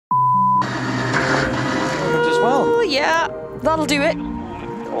yeah, that'll do it.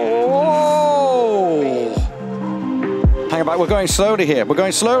 Oh! Hang back, we're going slowly here. We're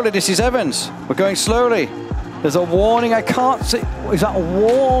going slowly. This is Evans. We're going slowly. There's a warning. I can't see. Is that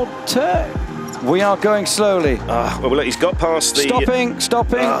water? We are going slowly. Well, look, he's got past the... Stopping.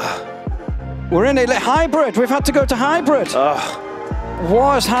 We're in a hybrid. We've had to go to hybrid.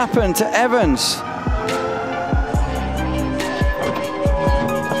 What has happened to Evans?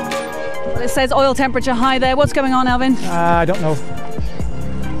 Well, it says oil temperature high there. What's going on, Alvin? I don't know.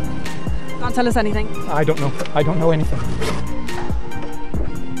 Can't tell us anything. I don't know. I don't know anything.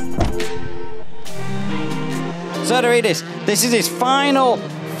 Zederidis, this is his final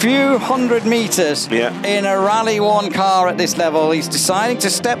few hundred meters in a Rally 1 car at this level. He's deciding to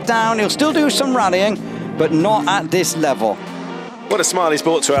step down. He'll still do some rallying, but not at this level. What a smile he's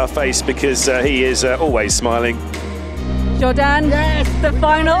brought to our face, because he is always smiling. Jordan, yes, the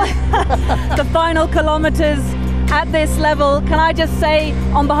final kilometers at this level. Can I just say,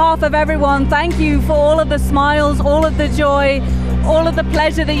 on behalf of everyone, thank you for all of the smiles, all of the joy, all of the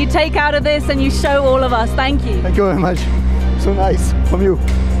pleasure that you take out of this and you show all of us. Thank you. Thank you very much. So nice from you.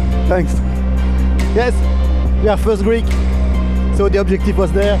 Thanks. Yes, we are first Greek, so the objective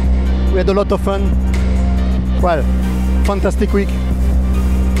was there. We had a lot of fun. Well, fantastic week.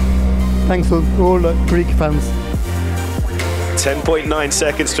 Thanks to all Greek fans. 10.9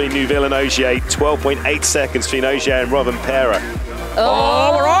 seconds between Neuville and Ogier, 12.8 seconds between Ogier and Rovanperä.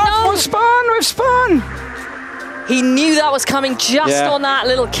 Oh, we're off! No. We've spun! He knew that was coming just on that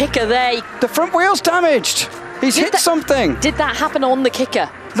little kicker there. The front wheel's damaged. He's hit something. Did that happen on the kicker?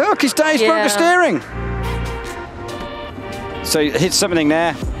 Look, he's broke the steering. So he hit something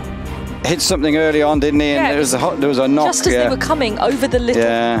there. Hit something early on, didn't he? And there was a knock. Just as they were coming over the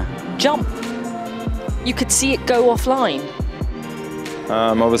little jump, you could see it go offline.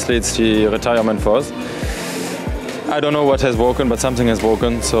 Obviously, it's the retirement for us. I don't know what has broken, but something has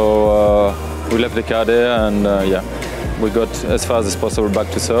broken. So we left the car there, and we got as fast as possible back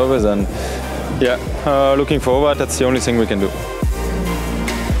to service. And looking forward, that's the only thing we can do.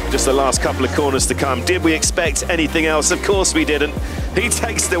 Just the last couple of corners to come. Did we expect anything else? Of course we didn't. He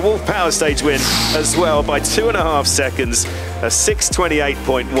takes the Wolf Power Stage win as well by 2.5 seconds, a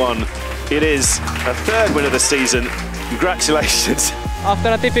 6:28.1. It is a third win of the season. Congratulations. After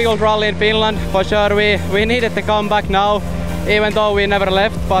a typical rally in Finland, for sure we needed the comeback now, even though we never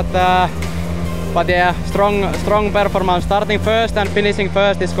left. But yeah, strong performance. Starting first and finishing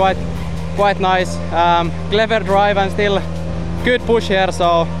first is quite nice. Clever drive and still good push here.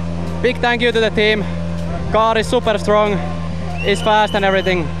 So big thank you to the team. Car is super strong, is fast and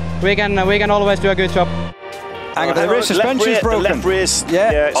everything. We can always do a good job. The rear suspension's broken. The left rear's,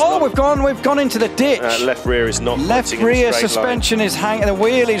 we've gone into the ditch. Left rear is not. Left rear suspension is hanging. The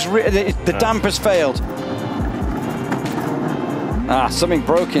wheel is the damper's failed. Something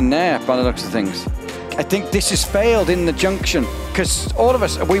broke in there by the looks of things. I think this has failed in the junction, because all of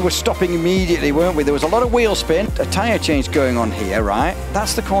us, we were stopping immediately, weren't we? There was a lot of wheel spin, a tyre change going on here, right?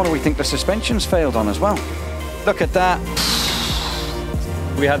 That's the corner we think the suspension's failed on as well. Look at that.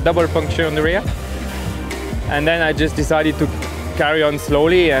 We had double puncture on the rear, and then I just decided to carry on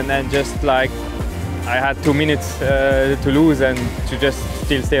slowly, and then just like I had 2 minutes to lose and to just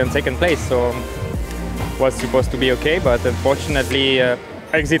still stay on second place, so was supposed to be okay, but unfortunately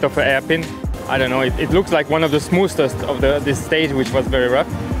exit of hairpin. I don't know, it looks like one of the smoothest of this stage, which was very rough.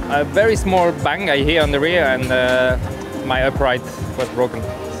 A very small bang I hear on the rear, and my upright was broken.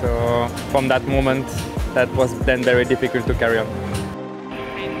 So from that moment, that was then very difficult to carry on.